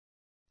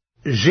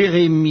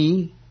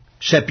Jérémie,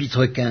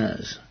 chapitre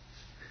 15.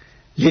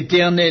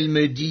 L'Éternel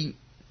me dit,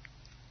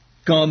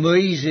 quand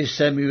Moïse et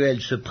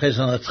Samuel se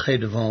présenteraient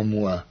devant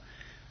moi,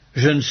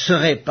 je ne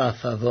serai pas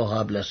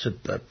favorable à ce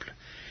peuple.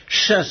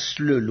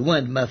 Chasse-le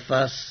loin de ma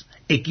face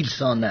et qu'il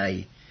s'en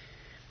aille.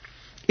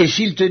 Et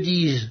s'ils te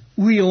disent,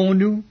 où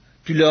irons-nous?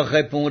 Tu leur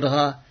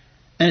répondras,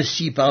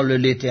 ainsi parle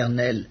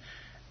l'Éternel,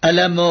 à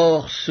la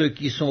mort ceux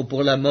qui sont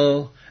pour la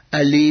mort,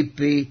 à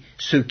l'épée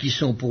ceux qui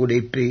sont pour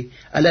l'épée,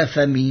 à la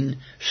famine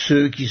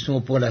ceux qui sont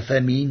pour la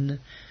famine,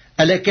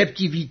 à la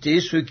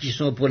captivité ceux qui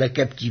sont pour la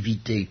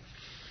captivité.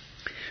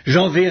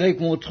 J'enverrai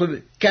contre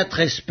eux 4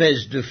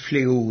 espèces de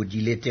fléaux,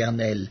 dit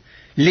l'Éternel,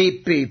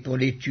 l'épée pour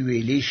les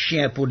tuer, les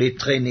chiens pour les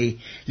traîner,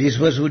 les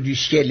oiseaux du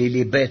ciel et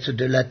les bêtes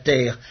de la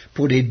terre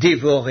pour les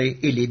dévorer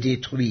et les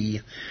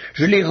détruire.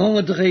 Je les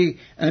rendrai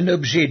un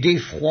objet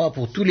d'effroi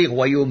pour tous les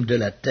royaumes de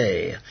la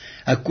terre,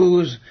 à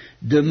cause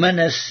de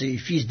Manassé,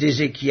 fils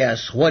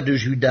d'Ézéchias, roi de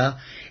Juda,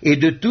 et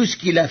de tout ce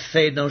qu'il a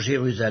fait dans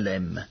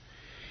Jérusalem.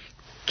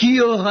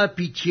 Qui aura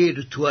pitié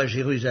de toi,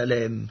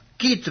 Jérusalem?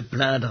 Qui te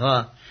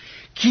plaindra?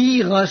 Qui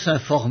ira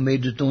s'informer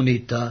de ton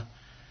état?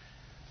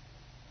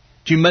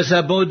 Tu m'as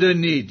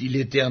abandonné, dit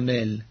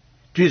l'Éternel,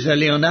 tu es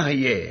allé en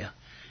arrière,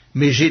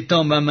 mais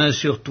j'étends ma main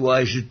sur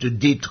toi et je te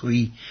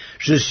détruis,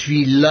 je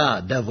suis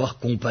las d'avoir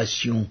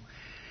compassion.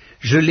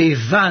 Je les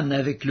vanne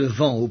avec le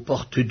vent aux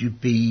portes du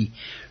pays,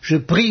 je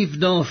prive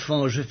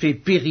d'enfants, je fais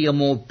périr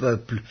mon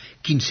peuple,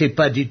 qui ne s'est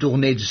pas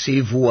détourné de ses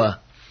voies.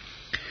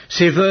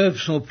 Ces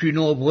veuves sont plus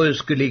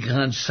nombreuses que les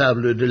grains de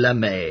sable de la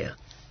mer.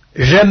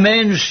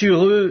 J'amène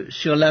sur eux,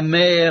 sur la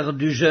mer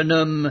du jeune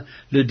homme,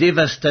 le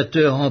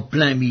dévastateur en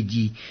plein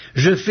midi.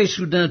 Je fais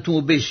soudain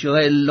tomber sur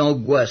elle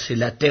l'angoisse et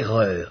la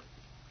terreur.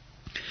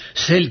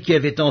 Celle qui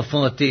avait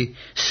enfanté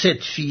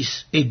 7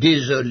 fils est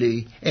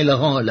désolée, elle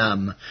rend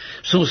l'âme.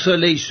 Son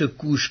soleil se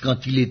couche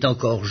quand il est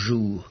encore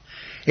jour.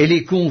 Elle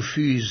est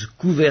confuse,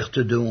 couverte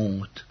de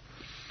honte.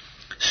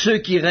 Ceux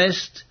qui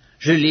restent,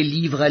 je les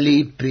livre à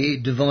l'épée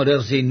devant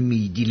leurs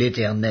ennemis, dit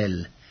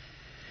l'Éternel.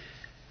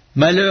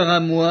 Malheur à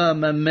moi,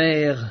 ma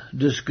mère,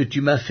 de ce que tu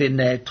m'as fait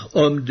naître,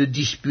 homme de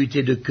disputes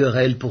et de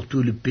querelles pour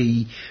tout le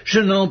pays. Je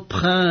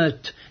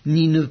n'emprunte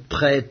ni ne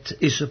prête,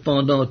 et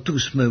cependant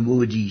tous me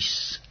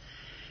maudissent.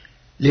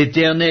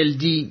 L'Éternel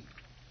dit,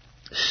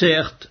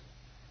 certes,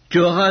 tu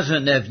auras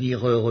un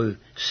avenir heureux,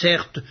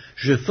 certes,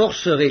 je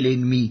forcerai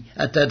l'ennemi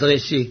à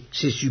t'adresser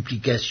ses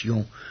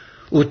supplications,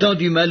 au temps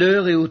du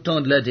malheur et au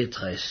temps de la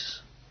détresse.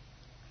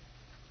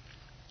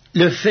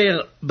 Le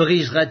fer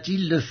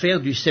brisera-t-il le fer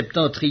du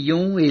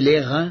septentrion et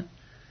l'airain?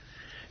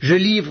 Je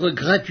livre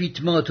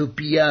gratuitement au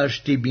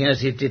pillage tes biens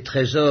et tes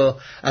trésors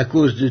à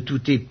cause de tous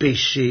tes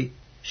péchés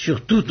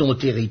sur tout ton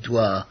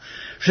territoire.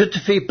 Je te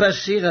fais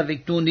passer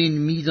avec ton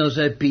ennemi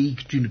dans un pays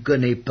que tu ne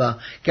connais pas,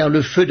 car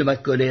le feu de ma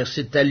colère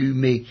s'est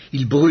allumé,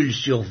 il brûle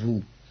sur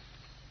vous.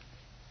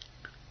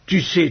 Tu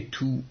sais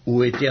tout,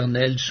 ô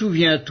Éternel,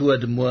 souviens-toi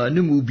de moi,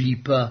 ne m'oublie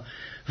pas,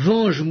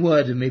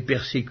 venge-moi de mes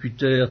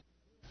persécuteurs.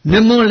 Ne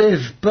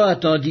m'enlève pas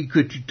tandis que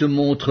tu te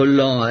montres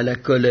lent à la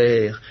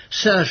colère.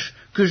 Sache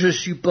que je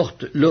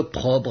supporte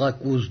l'opprobre à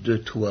cause de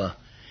toi.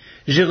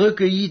 J'ai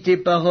recueilli tes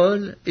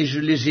paroles et je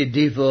les ai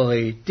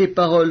dévorées. Tes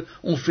paroles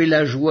ont fait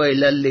la joie et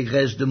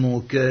l'allégresse de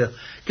mon cœur,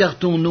 car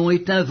ton nom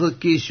est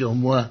invoqué sur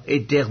moi,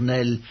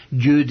 Éternel,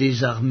 Dieu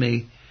des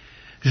armées.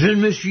 Je ne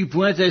me suis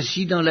point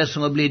assis dans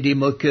l'assemblée des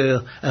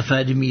moqueurs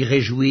afin de m'y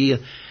réjouir,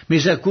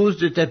 mais à cause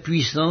de ta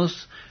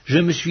puissance, je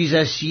me suis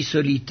assis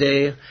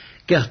solitaire,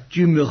 car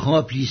tu me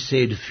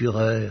remplissais de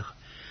fureur.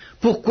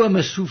 Pourquoi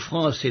ma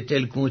souffrance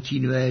est-elle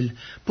continuelle?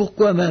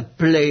 Pourquoi ma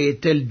plaie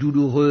est-elle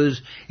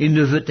douloureuse et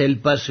ne veut-elle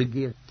pas se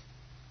guérir?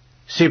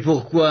 C'est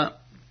pourquoi,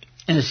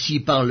 ainsi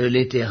parle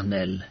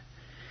l'Éternel.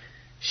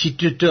 Si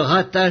tu te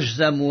rattaches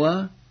à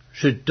moi,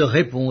 je te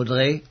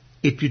répondrai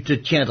et tu te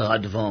tiendras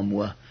devant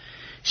moi.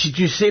 Si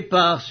tu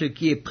sépares ce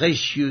qui est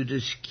précieux de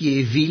ce qui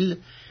est vil,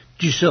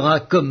 tu seras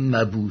comme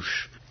ma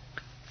bouche.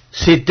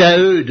 C'est à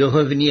eux de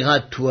revenir à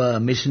toi,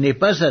 mais ce n'est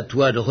pas à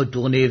toi de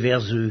retourner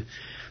vers eux.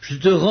 Je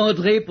te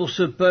rendrai pour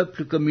ce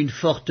peuple comme une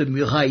forte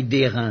muraille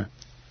d'airain.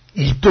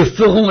 Ils te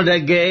feront la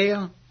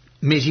guerre,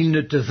 mais ils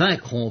ne te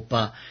vaincront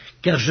pas,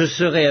 car je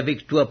serai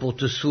avec toi pour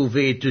te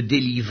sauver et te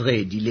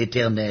délivrer, dit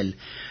l'Éternel.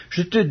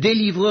 Je te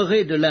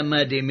délivrerai de la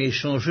main des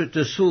méchants, je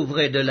te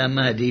sauverai de la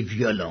main des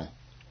violents.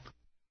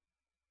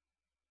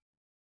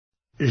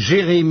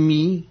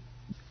 Jérémie,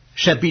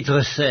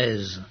 chapitre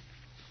 16.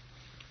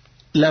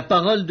 La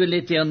parole de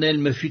l'Éternel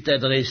me fut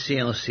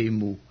adressée en ces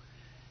mots.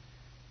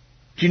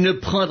 Tu ne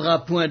prendras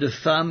point de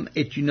femme,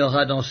 et tu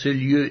n'auras dans ce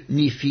lieu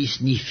ni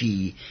fils ni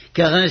fille,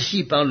 car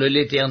ainsi parle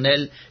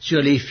l'Éternel sur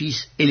les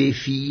fils et les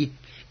filles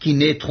qui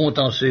naîtront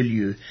en ce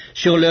lieu,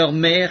 sur leurs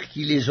mères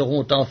qui les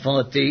auront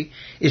enfantés,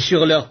 et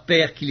sur leurs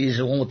pères qui les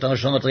auront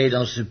engendrés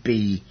dans ce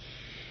pays.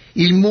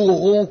 Ils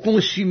mourront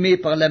consumés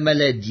par la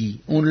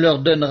maladie, on ne leur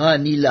donnera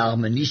ni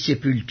larmes ni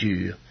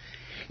sépulture.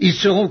 Ils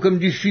seront comme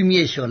du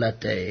fumier sur la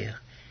terre.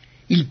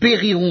 Ils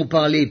périront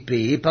par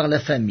l'épée et par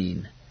la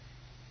famine.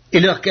 et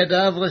leurs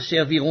cadavres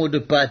serviront de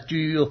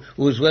pâture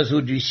aux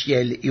oiseaux du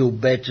ciel et aux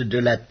bêtes de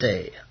la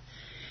terre.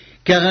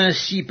 Car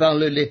ainsi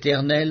parle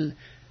l'Éternel,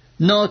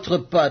 n'entre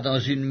pas dans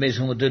une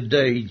maison de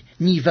deuil,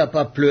 n'y va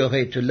pas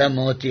pleurer te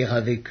lamenter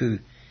avec eux,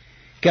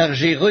 car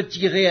j'ai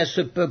retiré à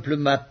ce peuple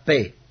ma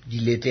paix, dit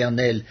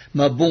l'Éternel,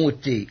 ma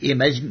bonté et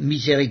ma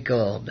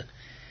miséricorde.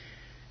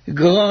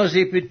 Grands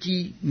et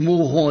petits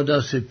mourront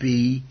dans ce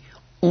pays,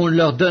 on ne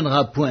leur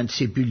donnera point de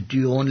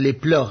sépulture, on ne les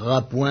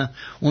pleurera point,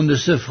 on ne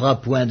se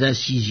fera point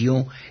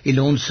d'incision, et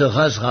l'on ne se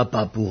rasera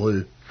pas pour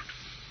eux.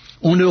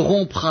 On ne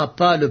rompra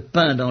pas le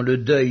pain dans le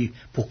deuil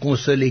pour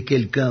consoler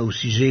quelqu'un au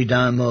sujet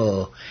d'un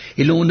mort,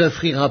 et l'on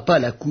n'offrira pas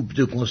la coupe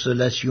de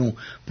consolation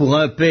pour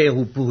un père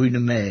ou pour une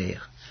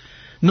mère.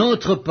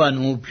 N'entre pas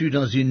non plus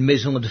dans une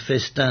maison de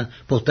festin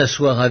pour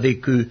t'asseoir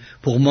avec eux,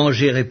 pour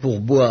manger et pour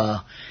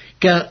boire,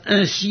 car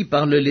ainsi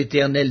parle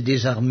l'Éternel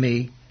des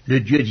armées, le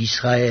Dieu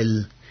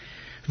d'Israël.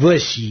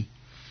 Voici,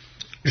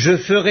 je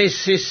ferai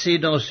cesser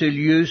dans ce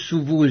lieu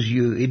sous vos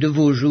yeux et de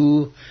vos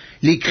jours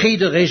les cris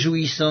de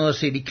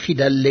réjouissance et les cris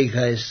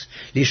d'allégresse,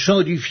 les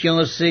chants du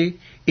fiancé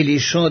et les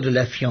chants de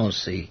la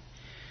fiancée.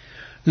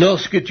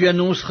 Lorsque tu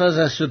annonceras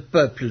à ce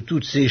peuple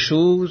toutes ces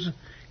choses,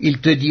 ils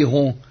te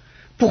diront,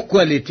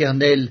 pourquoi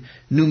l'Éternel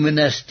nous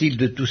menace-t-il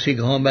de tous ces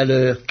grands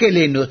malheurs? Quelle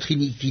est notre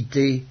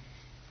iniquité?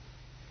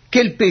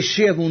 Quel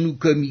péché avons-nous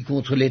commis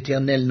contre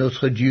l'Éternel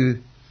notre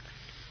Dieu?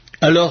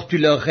 Alors tu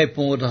leur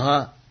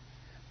répondras,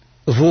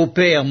 vos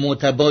pères m'ont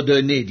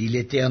abandonné, dit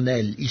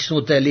l'Éternel, ils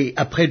sont allés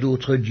après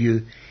d'autres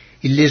dieux,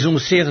 ils les ont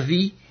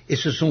servis et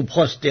se sont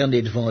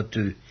prosternés devant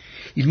eux.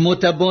 Ils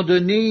m'ont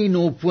abandonné et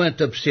n'ont point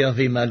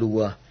observé ma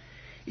loi.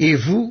 Et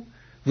vous,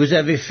 vous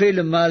avez fait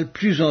le mal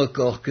plus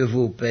encore que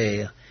vos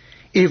pères.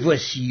 Et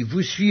voici,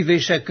 vous suivez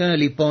chacun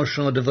les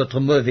penchants de votre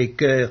mauvais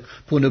cœur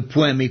pour ne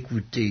point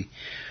m'écouter.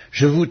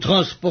 Je vous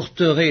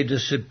transporterai de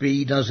ce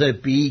pays dans un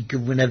pays que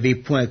vous n'avez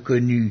point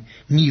connu,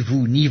 ni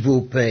vous, ni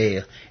vos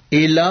pères.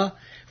 Et là,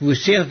 vous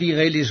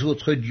servirez les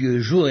autres dieux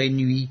jour et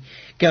nuit,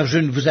 car je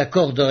ne vous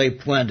accorderai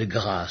point de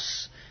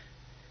grâce.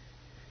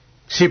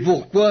 C'est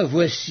pourquoi,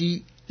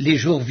 voici, les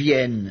jours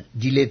viennent,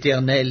 dit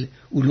l'Éternel,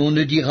 où l'on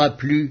ne dira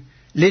plus,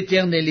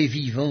 l'Éternel est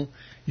vivant,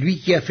 lui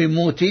qui a fait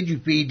monter du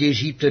pays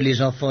d'Égypte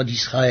les enfants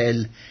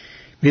d'Israël.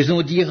 Mais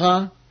on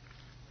dira,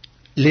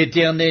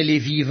 l'Éternel est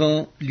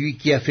vivant, lui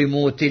qui a fait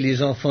monter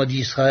les enfants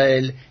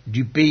d'Israël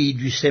du pays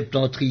du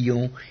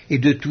septentrion et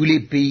de tous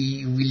les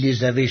pays où il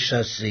les avait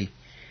chassés.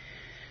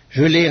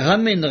 Je les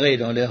ramènerai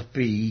dans leur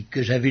pays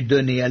que j'avais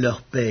donné à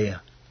leurs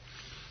pères.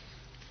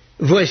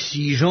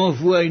 Voici,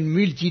 j'envoie une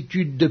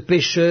multitude de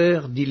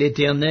pêcheurs, dit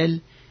l'Éternel,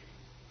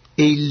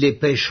 et ils les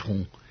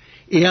pêcheront.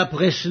 Et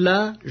après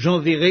cela,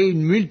 j'enverrai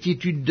une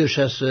multitude de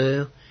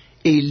chasseurs,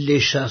 et ils les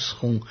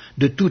chasseront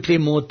de toutes les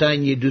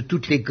montagnes et de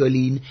toutes les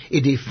collines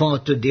et des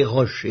fentes des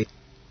rochers.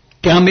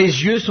 Car mes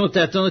yeux sont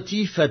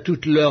attentifs à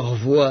toutes leurs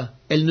voies,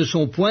 elles ne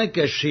sont point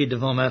cachées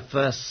devant ma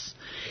face,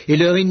 et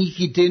leur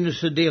iniquité ne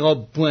se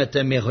dérobe point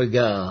à mes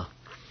regards.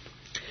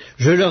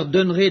 Je leur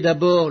donnerai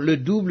d'abord le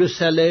double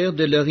salaire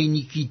de leur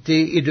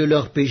iniquité et de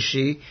leur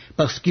péché,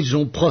 parce qu'ils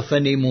ont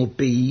profané mon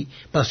pays,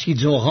 parce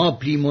qu'ils ont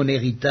rempli mon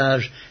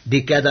héritage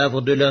des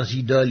cadavres de leurs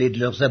idoles et de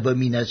leurs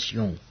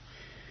abominations.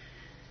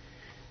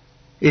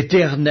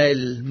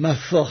 Éternel, ma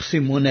force et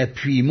mon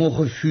appui, mon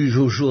refuge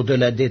au jour de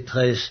la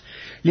détresse,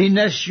 les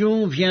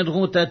nations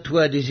viendront à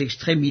toi des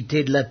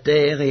extrémités de la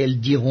terre et elles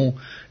diront,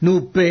 nos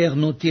pères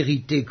n'ont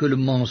hérité que le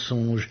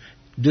mensonge,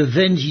 de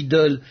vaines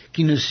idoles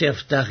qui ne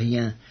servent à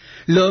rien.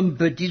 L'homme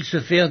peut-il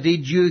se faire des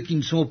dieux qui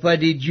ne sont pas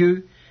des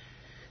dieux?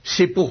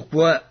 C'est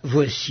pourquoi,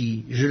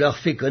 voici, je leur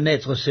fais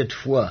connaître cette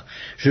foi,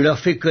 je leur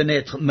fais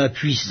connaître ma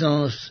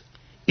puissance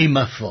et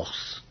ma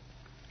force.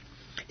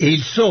 Et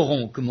ils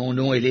sauront que mon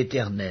nom est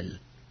l'Éternel.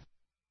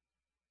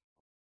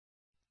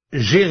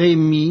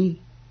 Jérémie,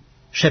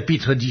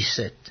 chapitre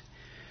 17.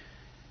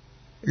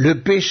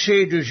 Le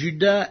péché de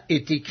Juda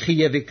est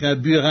écrit avec un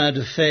burin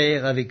de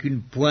fer, avec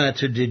une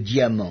pointe de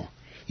diamant.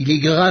 Il est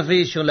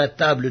gravé sur la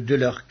table de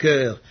leur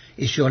cœur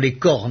et sur les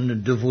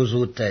cornes de vos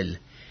autels.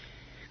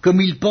 Comme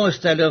ils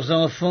pensent à leurs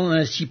enfants,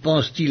 ainsi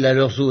pensent-ils à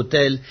leurs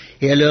autels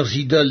et à leurs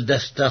idoles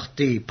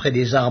d'Astarté, près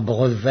des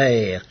arbres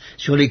verts,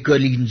 sur les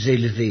collines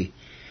élevées.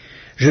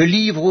 Je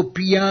livre au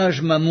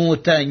pillage ma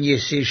montagne et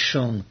ses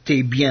champs,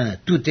 tes biens,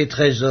 tous tes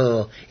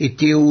trésors et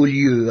tes hauts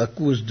lieux à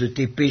cause de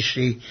tes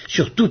péchés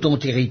sur tout ton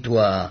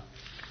territoire.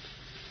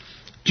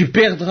 Tu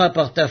perdras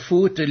par ta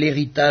faute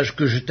l'héritage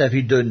que je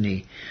t'avais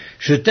donné.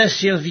 Je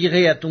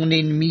t'asservirai à ton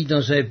ennemi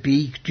dans un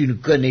pays que tu ne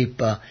connais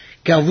pas,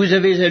 car vous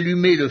avez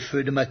allumé le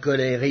feu de ma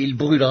colère et il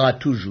brûlera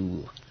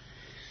toujours.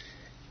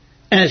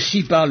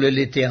 Ainsi parle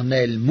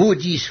l'Éternel,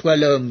 maudit soit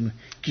l'homme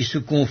qui se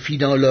confie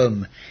dans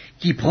l'homme,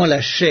 qui prend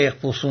la chair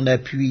pour son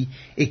appui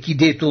et qui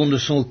détourne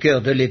son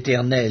cœur de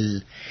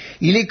l'Éternel.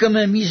 Il est comme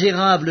un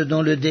misérable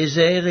dans le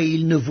désert et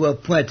il ne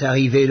voit point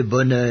arriver le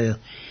bonheur.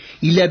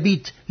 Il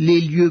habite les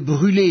lieux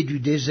brûlés du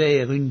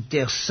désert, une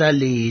terre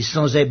salée et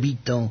sans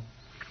habitants.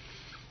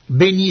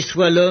 Béni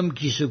soit l'homme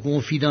qui se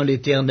confie dans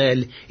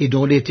l'Éternel et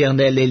dont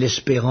l'Éternel est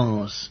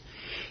l'espérance.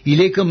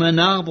 Il est comme un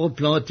arbre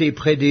planté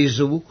près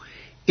des eaux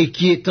et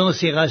qui étend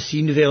ses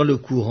racines vers le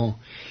courant.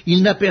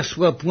 Il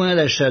n'aperçoit point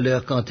la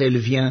chaleur quand elle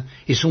vient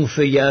et son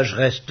feuillage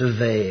reste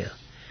vert.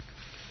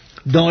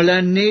 Dans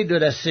l'année de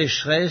la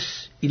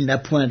sécheresse, il n'a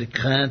point de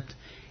crainte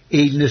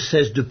et il ne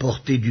cesse de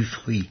porter du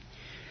fruit.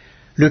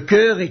 Le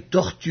cœur est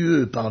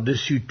tortueux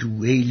par-dessus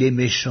tout et il est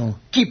méchant.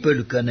 Qui peut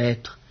le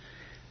connaître?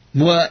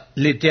 Moi,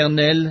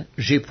 l'Éternel,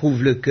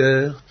 j'éprouve le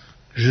cœur,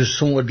 je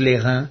sonde les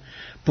reins,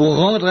 pour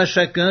rendre à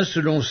chacun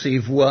selon ses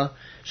voies,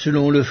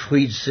 selon le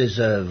fruit de ses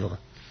œuvres.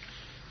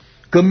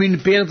 Comme une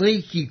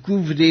perdrix qui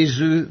couve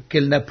des œufs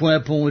qu'elle n'a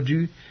point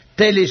pondus,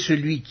 tel est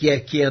celui qui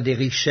acquiert des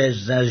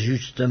richesses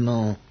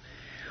injustement.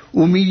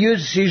 Au milieu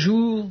de ses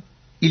jours,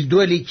 il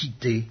doit les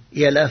quitter,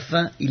 et à la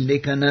fin, il n'est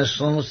qu'un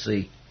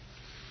insensé.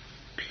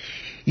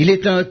 Il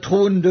est un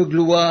trône de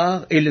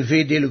gloire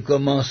élevé dès le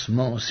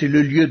commencement, c'est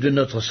le lieu de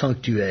notre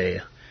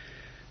sanctuaire.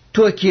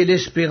 Toi qui es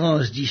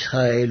l'espérance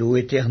d'Israël, ô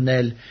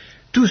Éternel,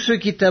 tous ceux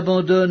qui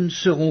t'abandonnent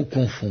seront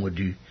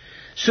confondus.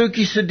 Ceux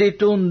qui se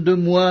détournent de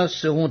moi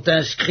seront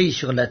inscrits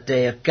sur la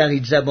terre, car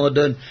ils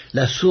abandonnent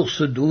la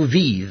source d'eau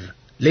vive,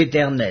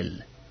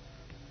 l'Éternel.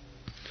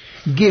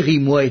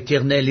 Guéris-moi,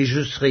 Éternel, et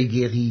je serai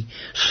guéri.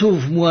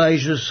 Sauve-moi, et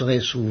je serai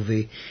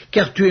sauvé,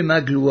 car tu es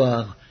ma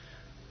gloire.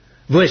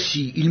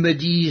 Voici, ils me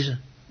disent,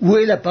 où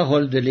est la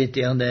parole de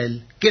l'Éternel?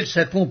 Qu'elle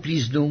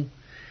s'accomplisse donc.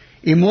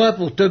 Et moi,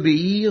 pour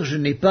t'obéir, je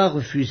n'ai pas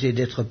refusé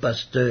d'être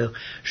pasteur,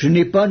 je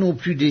n'ai pas non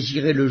plus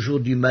désiré le jour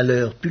du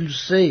malheur, tu le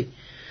sais.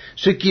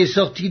 Ce qui est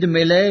sorti de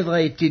mes lèvres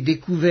a été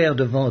découvert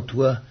devant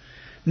toi.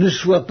 Ne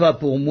sois pas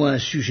pour moi un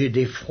sujet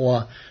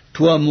d'effroi,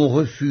 toi mon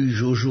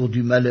refuge au jour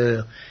du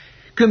malheur.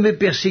 Que mes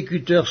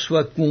persécuteurs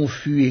soient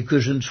confus et que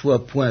je ne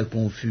sois point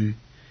confus.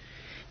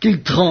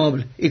 Qu'ils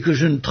tremblent et que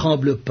je ne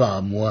tremble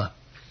pas, moi.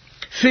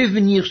 Fais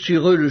venir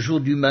sur eux le jour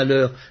du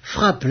malheur,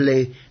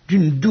 frappe-les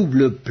d'une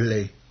double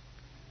plaie.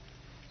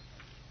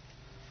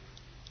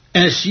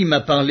 Ainsi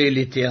m'a parlé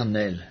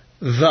l'Éternel.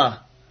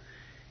 Va,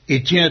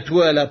 et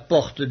tiens-toi à la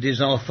porte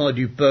des enfants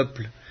du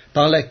peuple,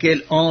 par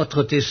laquelle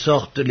entrent et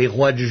sortent les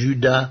rois de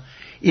Juda,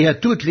 et à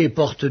toutes les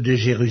portes de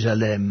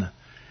Jérusalem.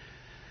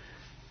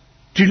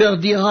 Tu leur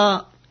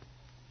diras,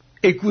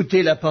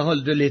 écoutez la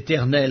parole de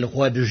l'Éternel,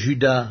 roi de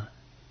Juda,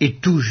 et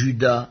tout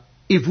Juda,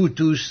 et vous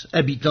tous,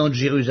 habitants de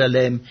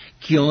Jérusalem,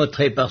 qui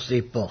entrez par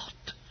ces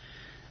portes.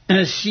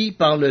 Ainsi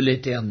parle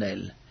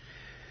l'Éternel.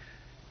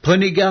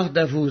 Prenez garde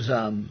à vos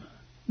âmes,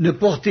 ne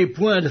portez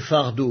point de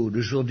fardeau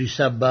le jour du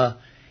sabbat,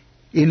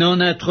 et n'en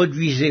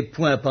introduisez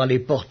point par les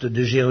portes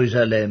de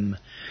Jérusalem.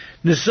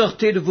 Ne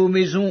sortez de vos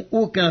maisons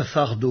aucun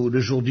fardeau le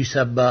jour du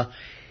sabbat,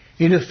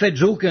 et ne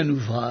faites aucun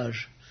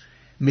ouvrage,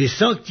 mais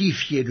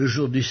sanctifiez le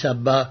jour du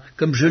sabbat,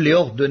 comme je l'ai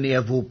ordonné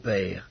à vos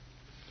pères.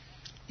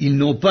 Ils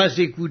n'ont pas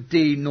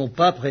écouté, ils n'ont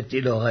pas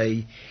prêté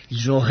l'oreille,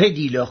 ils ont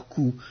raidi leur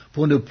cou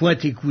pour ne point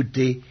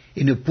écouter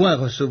et ne point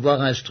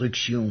recevoir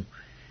instruction.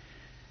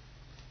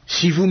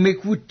 Si vous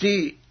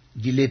m'écoutez,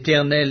 dit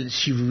l'Éternel,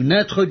 si vous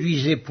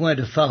n'introduisez point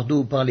de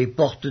fardeau par les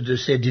portes de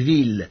cette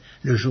ville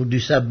le jour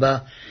du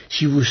sabbat,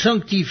 si vous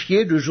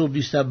sanctifiez le jour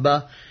du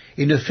sabbat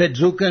et ne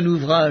faites aucun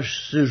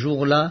ouvrage ce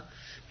jour-là,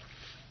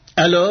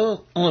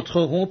 alors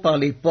entreront par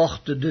les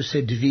portes de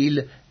cette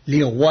ville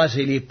les rois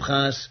et les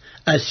princes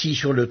assis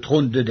sur le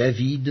trône de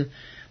David,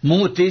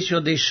 montés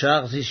sur des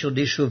chars et sur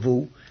des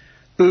chevaux,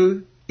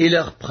 eux et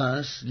leurs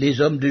princes,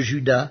 les hommes de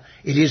Juda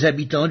et les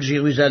habitants de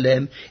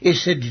Jérusalem, et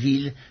cette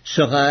ville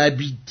sera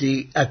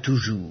habitée à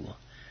toujours.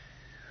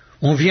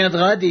 On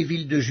viendra des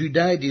villes de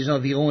Juda et des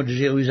environs de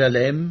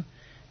Jérusalem,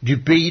 du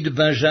pays de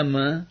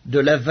Benjamin, de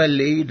la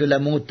vallée, de la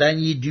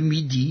montagne et du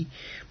Midi,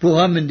 pour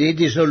amener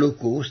des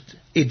holocaustes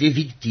et des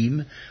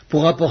victimes,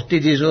 pour apporter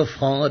des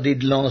offrandes et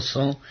de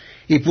l'encens,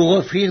 et pour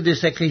offrir des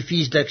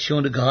sacrifices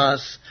d'action de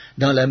grâce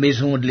dans la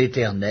maison de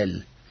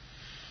l'Éternel.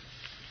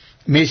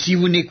 Mais si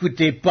vous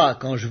n'écoutez pas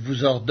quand je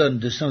vous ordonne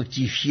de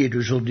sanctifier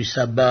le jour du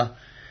sabbat,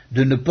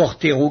 de ne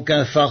porter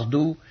aucun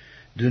fardeau,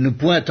 de ne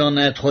point en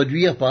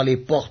introduire par les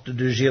portes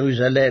de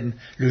Jérusalem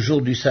le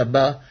jour du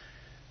sabbat,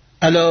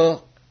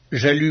 alors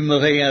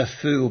j'allumerai un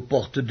feu aux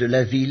portes de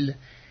la ville,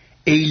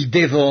 et il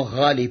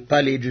dévorera les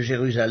palais de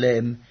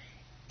Jérusalem,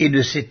 et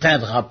ne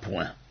s'éteindra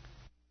point.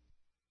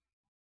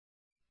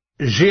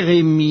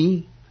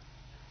 Jérémie,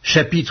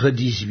 chapitre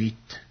 18.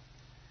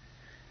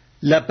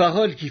 La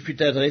parole qui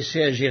fut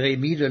adressée à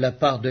Jérémie de la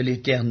part de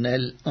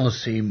l'Éternel en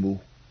ces mots.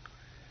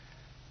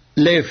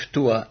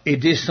 Lève-toi et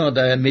descends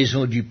dans la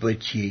maison du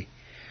potier.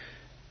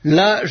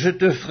 Là je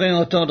te ferai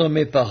entendre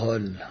mes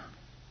paroles.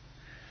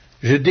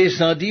 Je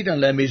descendis dans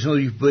la maison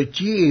du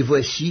potier, et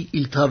voici,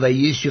 il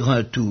travaillait sur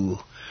un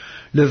tour.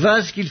 Le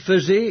vase qu'il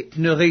faisait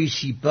ne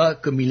réussit pas,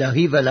 comme il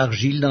arrive à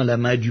l'argile dans la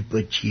main du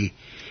potier.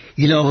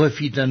 Il en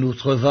refit un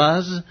autre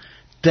vase,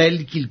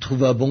 tel qu'il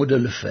trouva bon de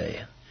le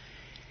faire.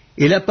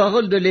 Et la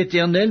parole de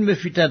l'Éternel me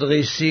fut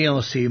adressée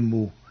en ces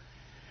mots.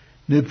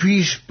 Ne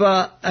puis-je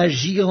pas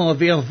agir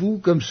envers vous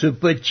comme ce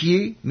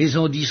potier,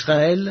 maison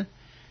d'Israël?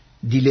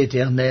 Dit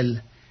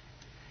l'Éternel.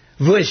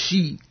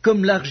 Voici,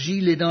 comme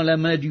l'argile est dans la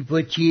main du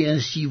potier,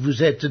 ainsi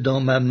vous êtes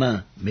dans ma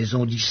main,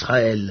 maison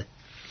d'Israël.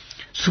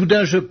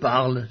 Soudain je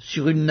parle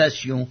sur une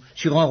nation,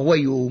 sur un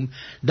royaume,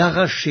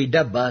 d'arracher,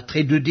 d'abattre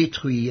et de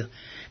détruire.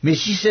 Mais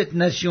si cette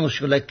nation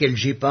sur laquelle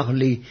j'ai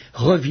parlé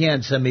revient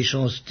de sa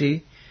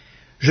méchanceté,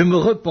 je me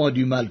repens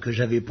du mal que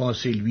j'avais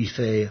pensé lui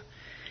faire.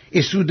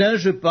 Et soudain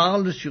je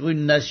parle sur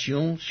une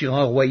nation, sur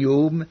un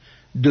royaume,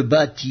 de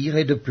bâtir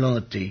et de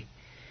planter.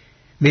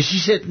 Mais si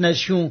cette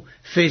nation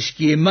fait ce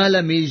qui est mal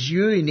à mes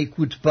yeux et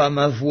n'écoute pas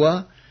ma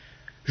voix,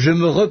 je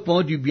me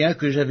repens du bien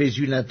que j'avais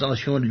eu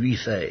l'intention de lui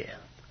faire.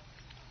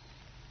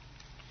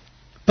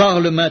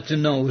 Parle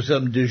maintenant aux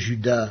hommes de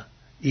Juda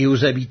et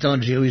aux habitants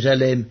de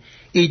Jérusalem,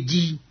 et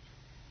dis,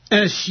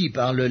 ainsi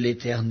parle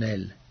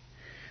l'Éternel.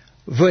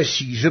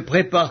 Voici, je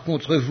prépare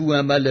contre vous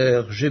un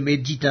malheur, je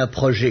médite un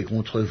projet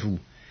contre vous.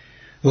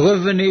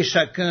 Revenez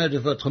chacun de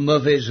votre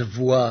mauvaise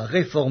voie,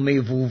 réformez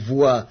vos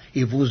voies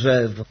et vos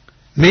œuvres.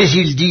 Mais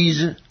ils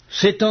disent,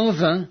 c'est en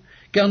vain,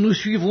 car nous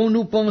suivrons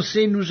nos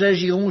pensées, nous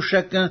agirons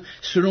chacun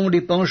selon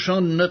les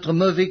penchants de notre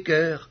mauvais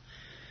cœur.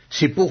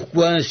 C'est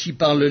pourquoi ainsi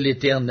parle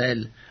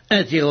l'Éternel,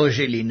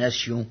 interrogez les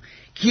nations,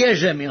 qui a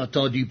jamais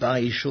entendu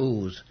pareille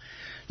chose?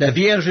 La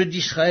Vierge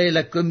d'Israël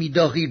a commis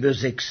d'horribles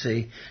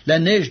excès, la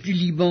neige du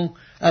Liban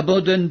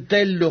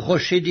abandonne-t-elle le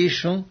rocher des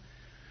champs?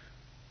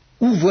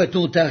 Où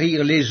voit-on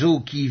tarir les eaux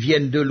qui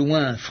viennent de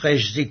loin,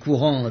 fraîches et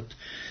courantes?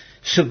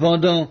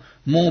 Cependant,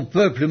 mon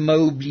peuple m'a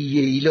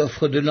oublié, il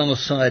offre de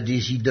l'encens à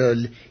des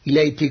idoles, il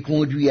a été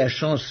conduit à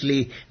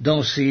chanceler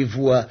dans ses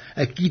voies,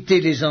 à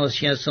quitter les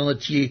anciens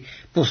sentiers,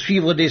 pour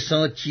suivre des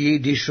sentiers,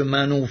 des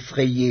chemins non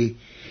frayés.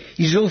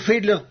 Ils ont fait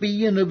de leur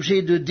pays un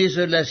objet de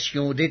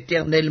désolation,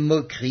 d'éternelle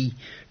moquerie.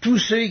 Tous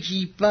ceux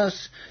qui y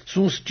passent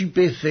sont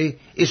stupéfaits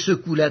et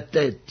secouent la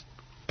tête.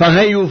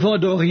 Pareil au vent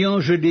d'Orient,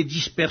 je les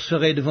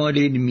disperserai devant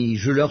l'ennemi,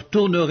 je leur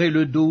tournerai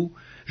le dos,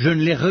 je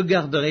ne les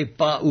regarderai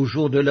pas au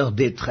jour de leur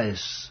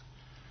détresse.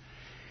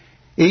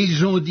 Et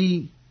ils ont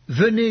dit,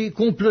 venez,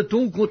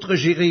 complotons contre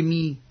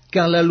Jérémie,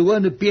 car la loi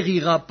ne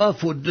périra pas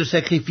faute de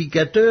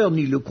sacrificateurs,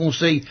 ni le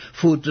conseil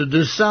faute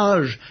de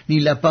sages, ni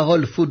la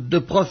parole faute de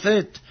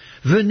prophètes.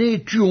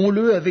 Venez,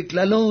 tuons-le avec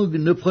la langue,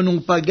 ne prenons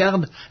pas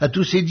garde à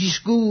tous ces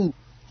discours.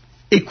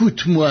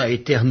 Écoute-moi,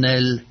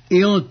 Éternel,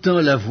 et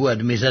entends la voix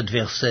de mes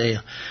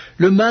adversaires.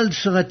 Le mal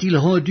sera-t-il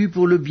rendu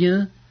pour le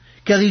bien?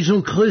 Car ils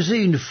ont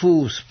creusé une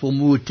fosse pour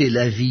m'ôter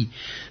la vie.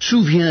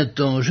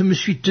 Souviens-t'en, je me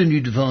suis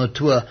tenu devant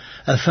toi,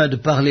 afin de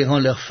parler en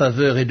leur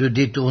faveur et de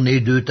détourner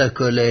d'eux ta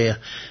colère.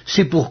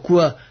 C'est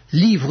pourquoi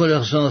livre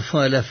leurs enfants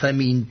à la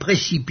famine,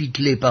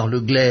 précipite-les par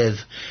le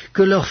glaive,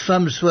 que leurs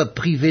femmes soient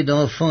privées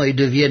d'enfants et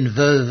deviennent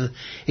veuves,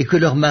 et que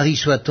leurs maris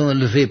soient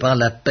enlevés par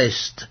la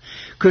peste,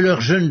 que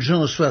leurs jeunes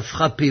gens soient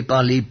frappés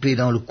par l'épée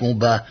dans le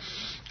combat,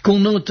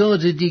 qu'on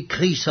entende des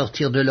cris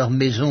sortir de leur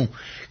maison,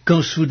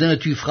 quand soudain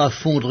tu feras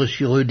fondre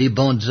sur eux des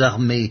bandes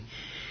armées,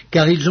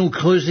 car ils ont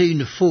creusé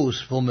une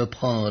fosse pour me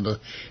prendre,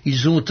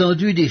 ils ont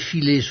tendu des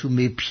filets sous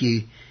mes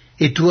pieds.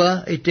 Et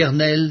toi,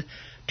 Éternel,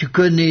 tu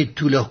connais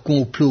tous leurs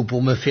complots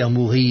pour me faire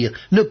mourir,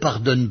 ne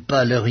pardonne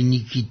pas leur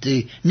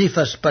iniquité,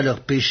 n'efface pas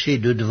leurs péchés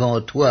de devant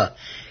toi,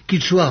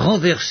 qu'ils soient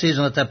renversés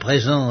en ta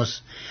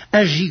présence,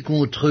 agis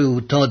contre eux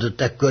au temps de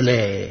ta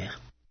colère.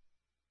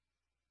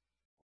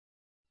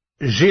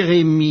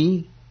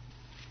 Jérémie,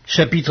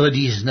 chapitre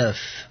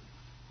 19.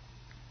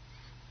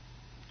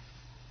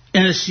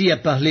 Ainsi a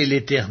parlé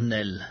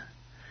l'Éternel.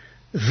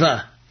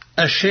 Va,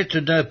 achète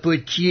d'un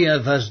potier un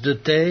vase de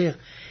terre,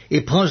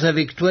 et prends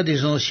avec toi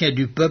des anciens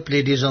du peuple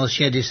et des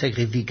anciens des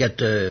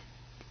sacrificateurs.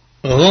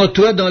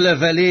 Rends-toi dans la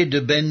vallée de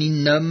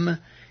Ben-Hinnom,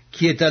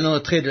 qui est à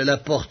l'entrée de la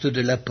porte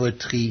de la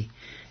poterie,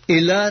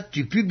 et là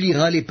tu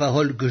publieras les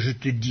paroles que je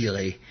te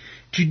dirai.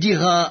 Tu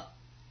diras,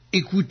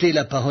 écoutez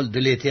la parole de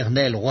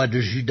l'Éternel, roi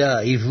de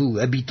Juda, et vous,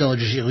 habitants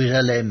de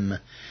Jérusalem.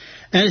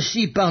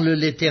 Ainsi parle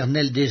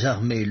l'Éternel des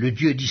armées, le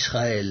Dieu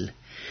d'Israël.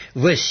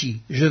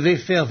 Voici, je vais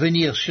faire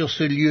venir sur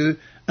ce lieu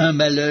un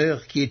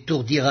malheur qui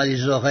étourdira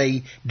les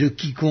oreilles de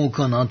quiconque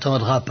en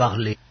entendra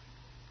parler.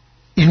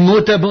 Ils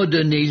m'ont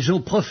abandonné, ils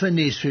ont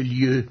profané ce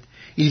lieu,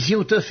 ils y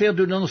ont offert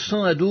de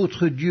l'encens à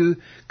d'autres dieux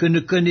que ne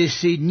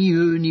connaissaient ni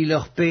eux, ni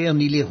leurs pères,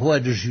 ni les rois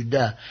de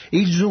Juda, et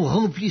ils ont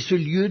rempli ce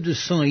lieu de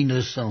sang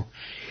innocent.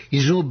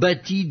 Ils ont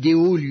bâti des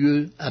hauts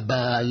lieux à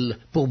Baal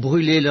pour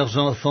brûler leurs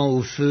enfants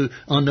au feu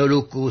en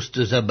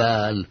holocaustes à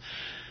Baal,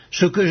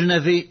 ce que je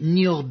n'avais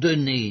ni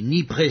ordonné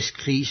ni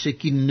prescrit, ce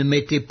qui ne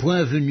m'était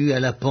point venu à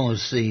la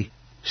pensée.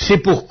 C'est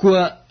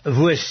pourquoi,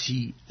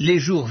 voici, les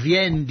jours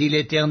viennent, dit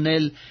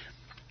l'Éternel,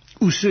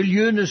 où ce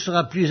lieu ne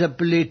sera plus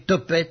appelé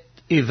Tophet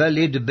et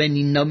vallée de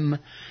Ben-Hinnom,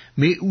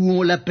 mais où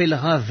on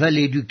l'appellera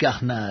vallée du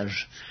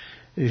carnage.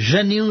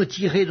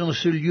 J'anéantirai dans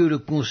ce lieu le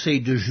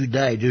conseil de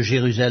Juda et de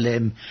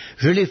Jérusalem.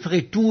 Je les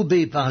ferai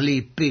tomber par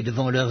l'épée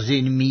devant leurs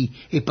ennemis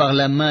et par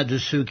la main de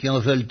ceux qui en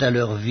veulent à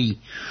leur vie.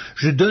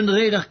 Je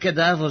donnerai leurs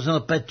cadavres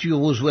en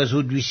pâture aux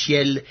oiseaux du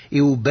ciel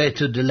et aux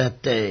bêtes de la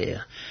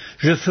terre.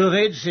 Je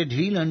ferai de cette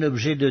ville un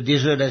objet de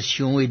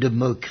désolation et de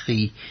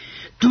moquerie.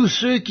 Tous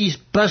ceux qui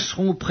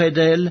passeront près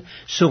d'elle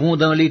seront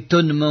dans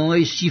l'étonnement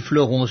et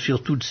siffleront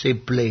sur toutes ses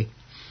plaies.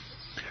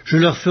 Je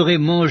leur ferai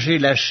manger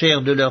la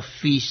chair de leurs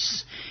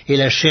fils et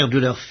la chair de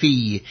leurs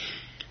filles,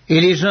 Et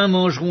les uns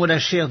mangeront la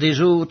chair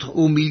des autres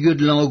au milieu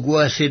de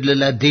l'angoisse et de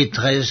la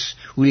détresse,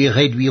 où ils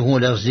réduiront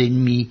leurs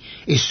ennemis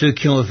et ceux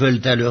qui en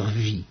veulent à leur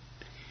vie.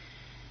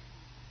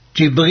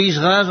 Tu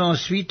briseras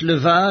ensuite le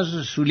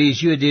vase sous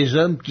les yeux des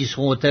hommes qui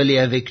seront allés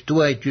avec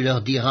toi, et tu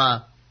leur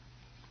diras: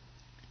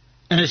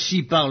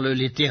 Ainsi parle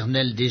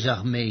l'Éternel des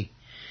armées.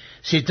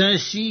 C'est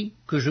ainsi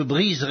que je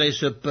briserai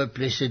ce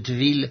peuple et cette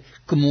ville,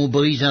 comme on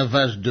brise un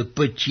vase de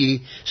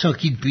potier sans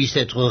qu'il puisse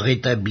être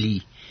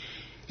rétabli.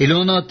 Et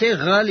l'on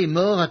enterrera les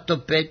morts à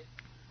Tophet,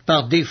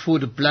 par défaut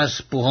de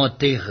place pour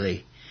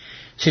enterrer.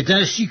 C'est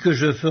ainsi que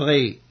je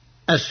ferai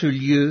à ce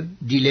lieu,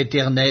 dit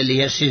l'Éternel,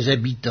 et à ses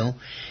habitants,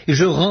 et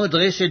je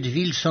rendrai cette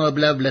ville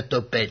semblable à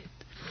Tophet.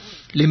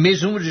 Les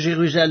maisons de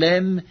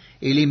Jérusalem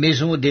et les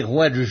maisons des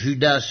rois de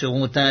Juda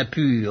seront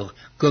impures,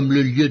 comme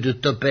le lieu de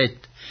Tophet.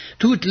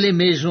 Toutes les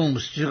maisons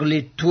sur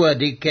les toits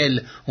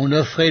desquelles on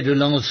offrait de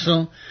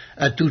l'encens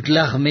à toute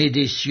l'armée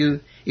des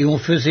cieux, et on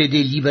faisait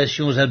des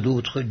libations à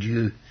d'autres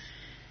dieux.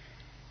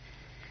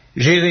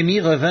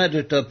 Jérémie revint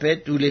de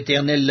Tophet, où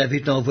l'Éternel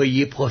l'avait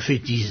envoyé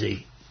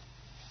prophétiser.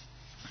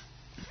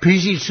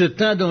 Puis il se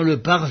tint dans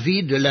le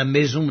parvis de la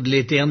maison de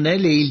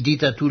l'Éternel, et il dit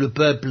à tout le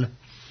peuple: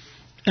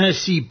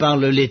 Ainsi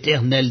parle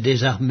l'Éternel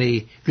des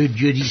armées, le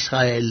Dieu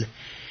d'Israël.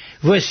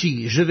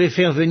 Voici, je vais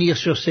faire venir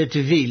sur cette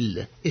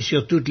ville, et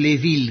sur toutes les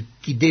villes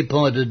qui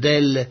dépendent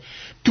d'elle,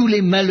 tous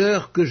les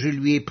malheurs que je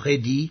lui ai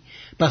prédits,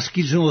 parce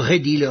qu'ils ont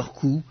raidi leur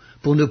cou,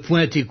 pour ne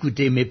point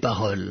écouter mes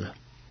paroles.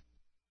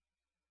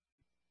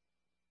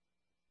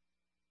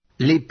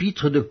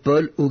 L'épître de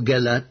Paul aux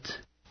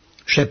Galates,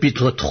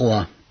 chapitre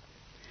 3.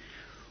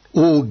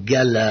 Ô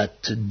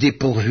Galates,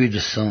 dépourvus de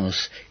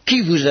sens,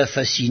 qui vous a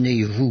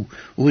fasciné, vous,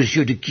 aux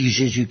yeux de qui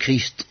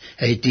Jésus-Christ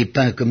a été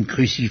peint comme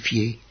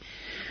crucifié?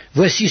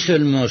 Voici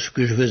seulement ce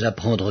que je veux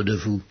apprendre de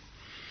vous.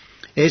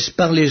 Est-ce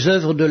par les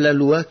œuvres de la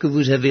loi que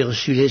vous avez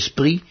reçu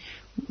l'Esprit,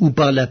 ou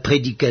par la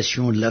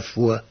prédication de la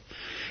foi?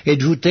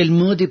 Êtes-vous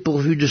tellement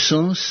dépourvus de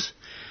sens?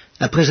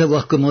 Après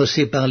avoir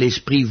commencé par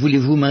l'Esprit,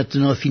 voulez-vous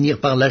maintenant finir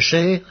par la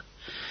chair?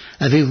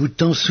 Avez-vous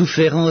tant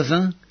souffert en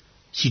vain,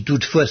 si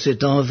toutefois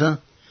c'est en vain?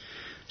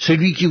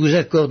 Celui qui vous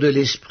accorde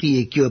l'Esprit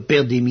et qui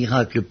opère des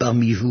miracles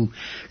parmi vous,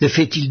 le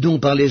fait-il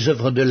donc par les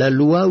œuvres de la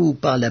loi ou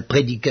par la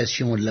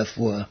prédication de la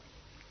foi?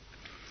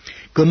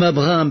 Comme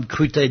Abraham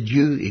crut à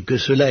Dieu et que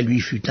cela lui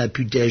fut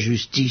imputé à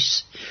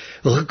justice,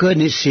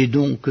 reconnaissez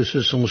donc que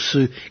ce sont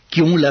ceux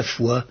qui ont la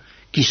foi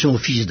qui sont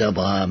fils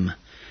d'Abraham.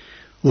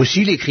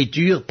 Aussi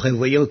l'Écriture,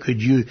 prévoyant que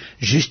Dieu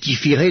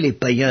justifierait les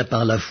païens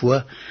par la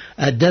foi,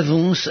 a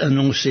d'avance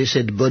annoncé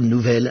cette bonne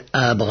nouvelle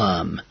à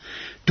Abraham.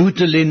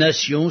 Toutes les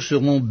nations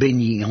seront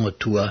bénies en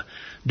toi,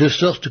 de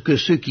sorte que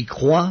ceux qui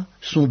croient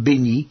sont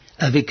bénis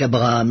avec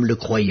Abraham le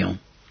croyant.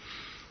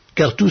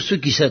 Car tous ceux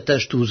qui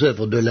s'attachent aux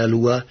œuvres de la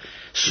loi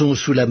sont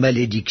sous la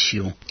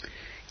malédiction.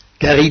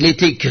 Car il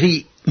est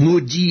écrit: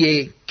 Maudit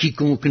est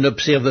quiconque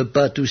n'observe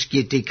pas tout ce qui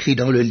est écrit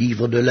dans le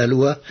livre de la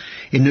loi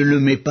et ne le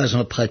met pas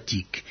en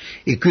pratique,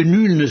 et que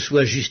nul ne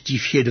soit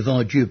justifié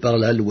devant Dieu par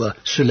la loi.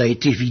 Cela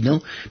est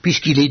évident,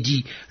 puisqu'il est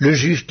dit: Le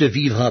juste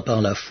vivra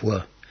par la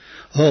foi.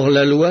 Or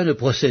la loi ne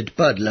procède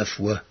pas de la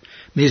foi,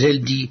 mais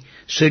elle dit: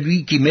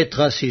 Celui qui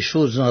mettra ces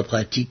choses en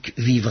pratique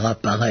vivra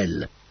par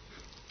elles.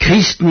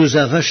 Christ nous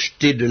a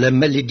rachetés de la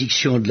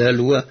malédiction de la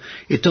loi,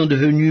 étant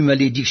devenu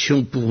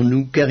malédiction pour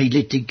nous, car il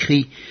est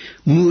écrit: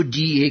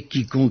 Maudit est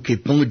quiconque est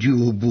pendu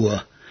au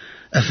bois,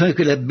 afin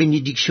que la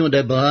bénédiction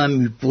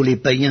d'Abraham eût pour les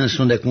païens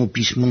son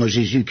accomplissement en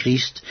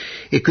Jésus-Christ,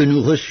 et que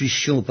nous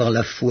reçussions par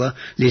la foi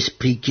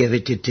l'Esprit qui avait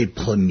été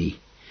promis.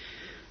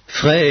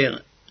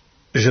 Frères,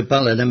 je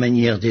parle à la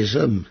manière des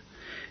hommes.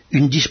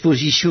 Une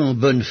disposition en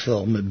bonne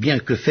forme, bien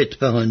que faite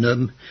par un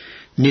homme,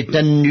 n'est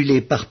annulée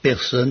par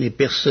personne et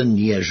personne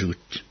n'y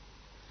ajoute.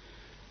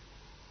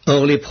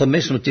 Or les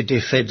promesses ont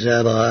été faites à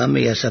Abraham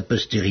et à sa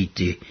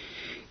postérité.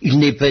 Il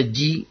n'est pas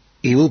dit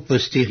 « et aux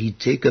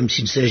postérités » comme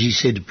s'il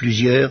s'agissait de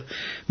plusieurs,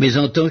 mais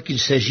en tant qu'il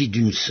s'agit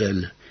d'une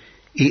seule,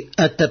 et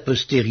à ta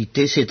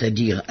postérité,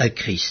 c'est-à-dire à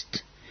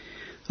Christ.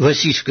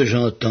 Voici ce que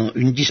j'entends: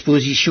 une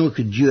disposition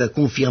que Dieu a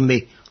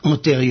confirmée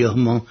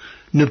antérieurement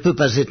ne peut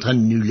pas être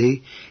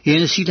annulée, et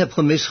ainsi la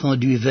promesse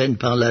rendue vaine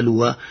par la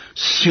loi,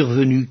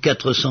 survenue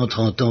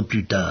 430 ans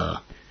plus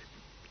tard.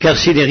 Car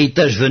si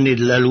l'héritage venait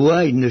de la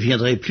loi, il ne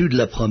viendrait plus de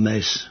la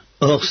promesse.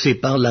 Or c'est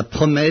par la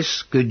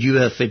promesse que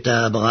Dieu a fait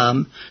à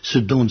Abraham ce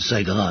don de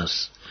sa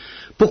grâce.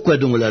 Pourquoi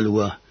donc la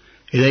loi?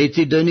 Elle a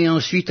été donnée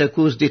ensuite à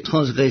cause des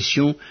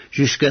transgressions,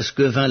 jusqu'à ce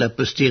que vint la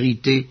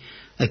postérité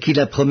à qui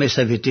la promesse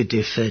avait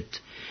été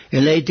faite.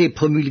 Elle a été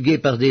promulguée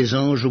par des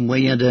anges au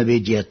moyen d'un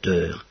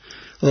médiateur.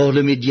 Or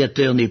le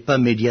médiateur n'est pas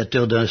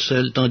médiateur d'un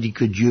seul, tandis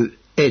que Dieu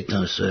est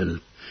un seul.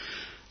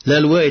 La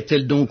loi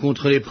est-elle donc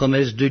contre les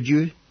promesses de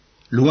Dieu?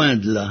 Loin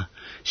de là.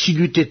 S'il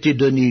eût été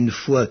donné une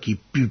foi qui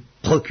pût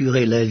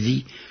procurer la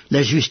vie,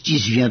 la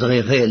justice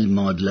viendrait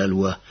réellement de la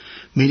loi.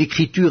 Mais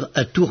l'Écriture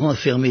a tout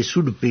renfermé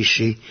sous le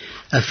péché,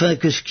 afin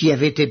que ce qui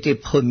avait été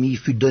promis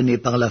fût donné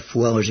par la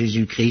foi en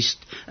Jésus-Christ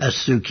à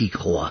ceux qui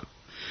croient.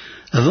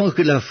 Avant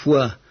que la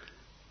foi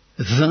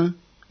vînt,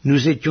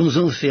 Nous étions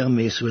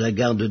enfermés sous la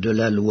garde de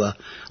la loi,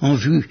 en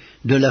vue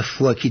de la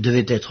foi qui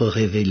devait être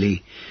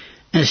révélée.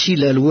 Ainsi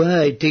la loi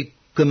a été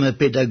comme un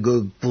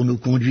pédagogue pour nous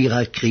conduire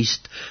à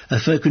Christ,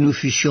 afin que nous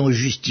fussions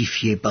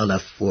justifiés par la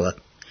foi.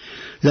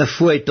 La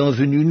foi étant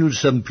venue, nous ne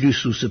sommes plus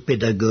sous ce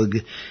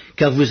pédagogue,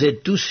 car vous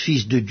êtes tous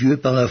fils de Dieu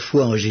par la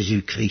foi en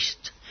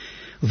Jésus-Christ.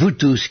 Vous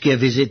tous qui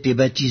avez été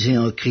baptisés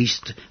en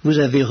Christ, vous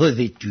avez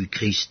revêtu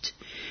Christ.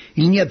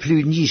 Il n'y a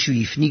plus ni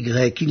juif ni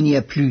grec, il n'y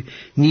a plus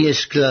ni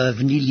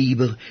esclave ni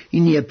libre,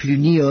 il n'y a plus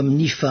ni homme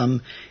ni femme,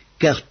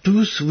 car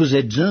tous vous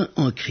êtes un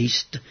en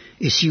Christ,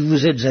 et si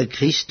vous êtes à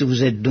Christ,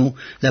 vous êtes donc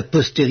la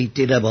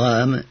postérité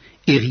d'Abraham,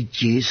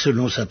 héritier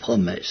selon sa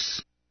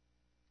promesse.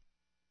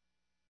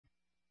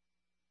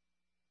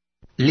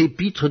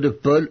 L'épître de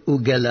Paul aux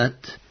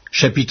Galates,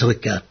 chapitre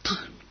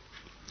 4.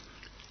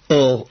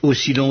 Or,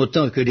 aussi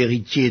longtemps que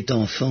l'héritier est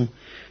enfant,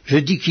 je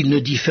dis qu'il ne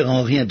diffère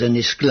en rien d'un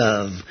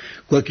esclave,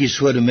 quoiqu'il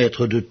soit le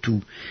maître de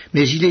tout,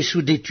 mais il est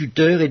sous des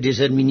tuteurs et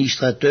des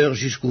administrateurs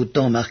jusqu'au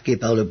temps marqué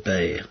par le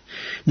Père.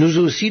 Nous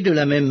aussi, de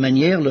la même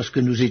manière, lorsque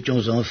nous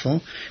étions enfants,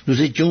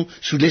 nous étions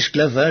sous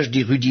l'esclavage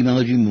des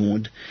rudiments du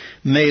monde.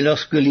 Mais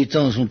lorsque les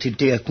temps ont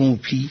été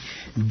accomplis,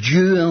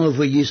 Dieu a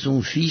envoyé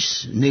son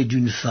Fils, né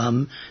d'une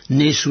femme,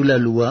 né sous la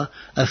loi,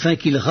 afin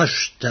qu'il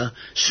rachetât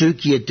ceux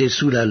qui étaient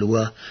sous la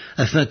loi,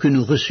 afin que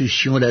nous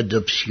reçussions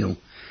l'adoption.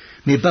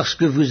 Mais parce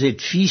que vous êtes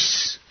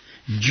fils,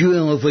 Dieu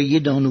a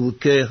envoyé dans nos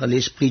cœurs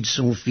l'esprit de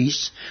son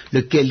Fils,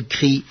 lequel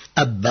crie «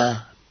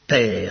 Abba,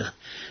 Père ».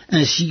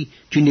 Ainsi,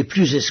 tu n'es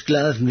plus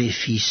esclave, mais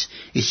fils,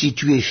 et si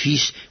tu es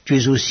fils, tu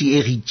es aussi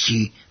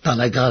héritier par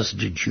la grâce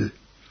de Dieu.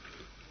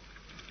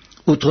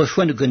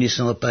 Autrefois, ne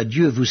connaissant pas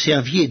Dieu, vous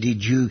serviez des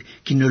dieux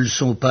qui ne le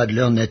sont pas de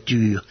leur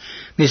nature.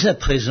 Mais à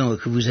présent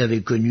que vous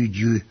avez connu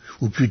Dieu,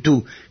 ou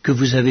plutôt que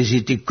vous avez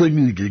été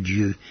connus de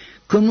Dieu,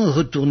 comment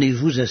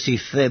retournez-vous à ces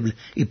faibles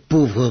et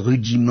pauvres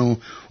rudiments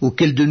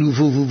auxquels de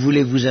nouveau vous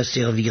voulez vous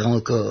asservir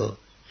encore?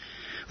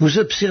 Vous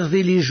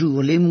observez les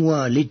jours, les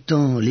mois, les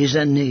temps, les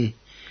années.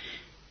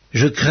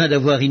 Je crains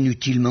d'avoir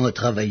inutilement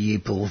travaillé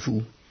pour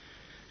vous.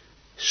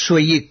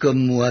 Soyez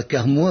comme moi,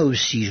 car moi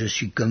aussi je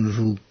suis comme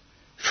vous.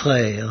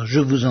 Frères, je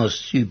vous en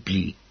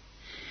supplie.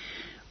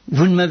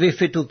 Vous ne m'avez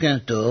fait aucun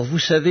tort. Vous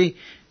savez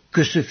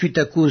que ce fut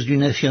à cause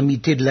d'une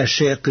infirmité de la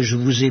chair que je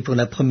vous ai pour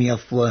la première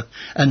fois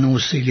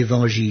annoncé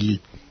l'Évangile.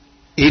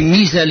 Et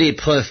mis à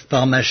l'épreuve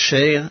par ma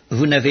chair,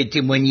 vous n'avez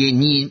témoigné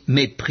ni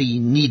mépris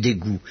ni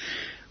dégoût.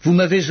 Vous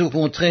m'avez au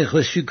contraire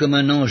reçu comme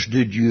un ange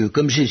de Dieu,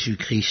 comme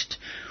Jésus-Christ.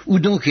 Où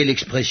donc est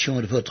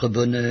l'expression de votre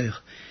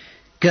bonheur?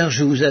 Car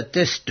je vous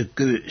atteste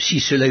que, si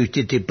cela eût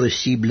été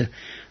possible,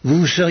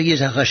 vous vous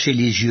seriez arraché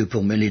les yeux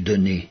pour me les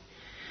donner.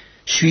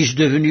 Suis-je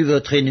devenu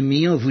votre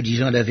ennemi en vous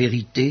disant la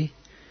vérité?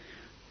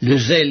 Le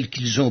zèle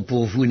qu'ils ont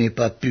pour vous n'est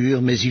pas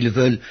pur, mais ils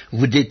veulent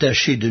vous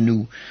détacher de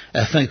nous,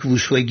 afin que vous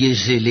soyez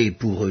zélés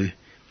pour eux.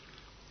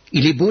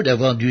 Il est beau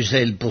d'avoir du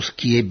zèle pour ce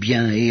qui est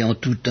bien et en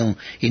tout temps,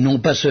 et non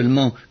pas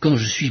seulement quand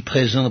je suis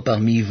présent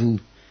parmi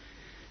vous.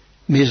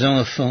 Mes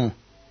enfants,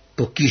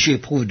 pour qui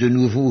j'éprouve de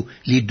nouveau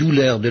les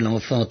douleurs de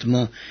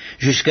l'enfantement,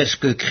 jusqu'à ce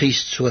que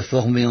Christ soit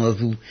formé en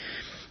vous,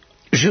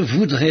 je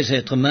voudrais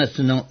être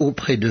maintenant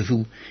auprès de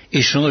vous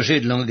et changer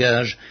de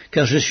langage,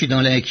 car je suis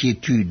dans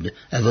l'inquiétude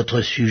à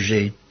votre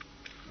sujet.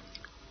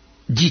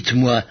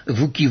 Dites-moi,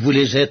 vous qui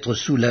voulez être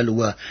sous la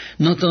loi,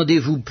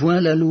 n'entendez-vous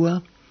point la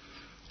loi?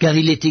 Car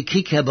il est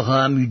écrit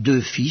qu'Abraham eut 2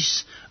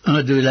 fils,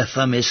 un de la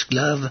femme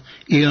esclave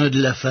et un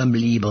de la femme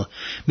libre.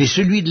 Mais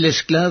celui de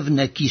l'esclave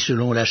naquit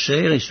selon la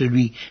chair et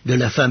celui de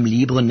la femme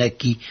libre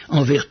naquit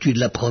en vertu de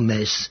la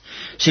promesse.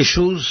 Ces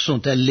choses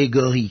sont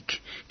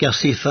allégoriques, car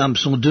ces femmes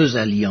sont 2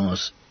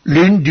 alliances.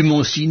 L'une du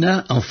mont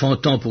Sina,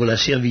 enfantant pour la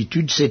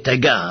servitude, c'est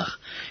Agar,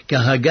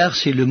 car Agar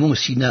c'est le mont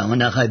Sina en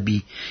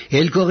Arabie, et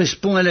elle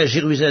correspond à la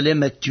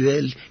Jérusalem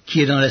actuelle qui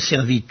est dans la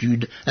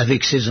servitude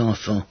avec ses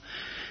enfants.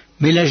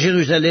 Mais la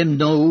Jérusalem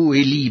d'en haut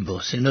est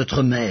libre, c'est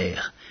notre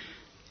mère,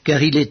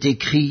 car il est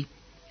écrit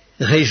 «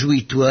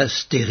 Réjouis-toi,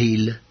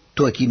 stérile,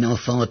 toi qui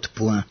n'enfantes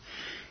point.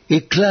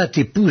 Éclate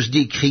et pousse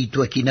des cris,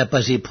 toi qui n'as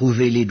pas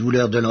éprouvé les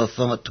douleurs de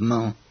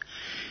l'enfantement.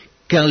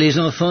 Car les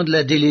enfants de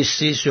la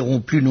délaissée seront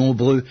plus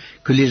nombreux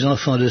que les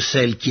enfants de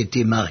celle qui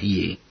était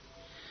mariée.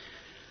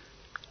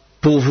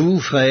 Pour vous,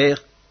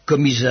 frères,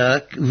 comme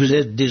Isaac, vous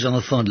êtes des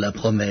enfants de la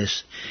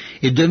promesse.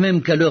 Et de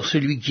même qu'alors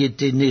celui qui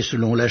était né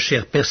selon la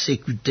chair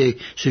persécutait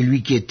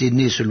celui qui était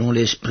né selon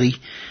l'esprit,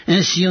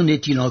 ainsi en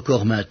est-il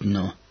encore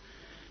maintenant.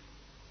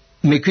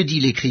 Mais que dit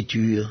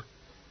l'Écriture?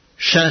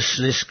 Chasse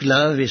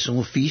l'esclave et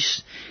son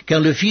fils, car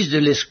le fils de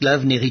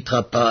l'esclave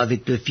n'héritera pas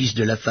avec le fils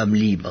de la femme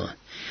libre.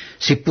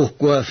 C'est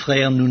pourquoi,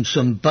 frères, nous ne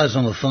sommes pas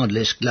enfants de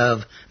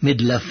l'esclave, mais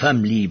de la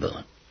femme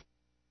libre.